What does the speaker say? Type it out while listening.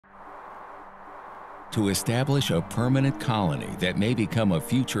to establish a permanent colony that may become a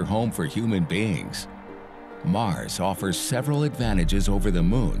future home for human beings. Mars offers several advantages over the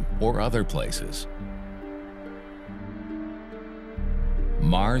Moon or other places.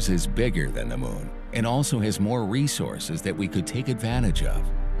 Mars is bigger than the Moon and also has more resources that we could take advantage of.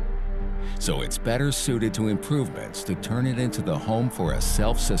 So it's better suited to improvements to turn it into the home for a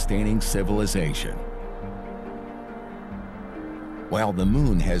self-sustaining civilization. While the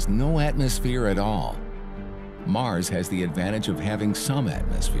Moon has no atmosphere at all, Mars has the advantage of having some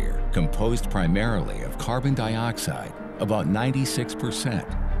atmosphere, composed primarily of carbon dioxide, about 96%,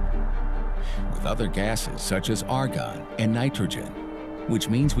 with other gases such as argon and nitrogen, which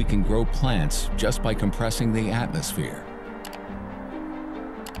means we can grow plants just by compressing the atmosphere.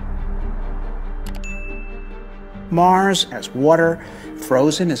 Mars has water,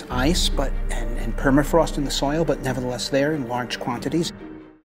 frozen as ice, and permafrost in the soil, but nevertheless there in large quantities.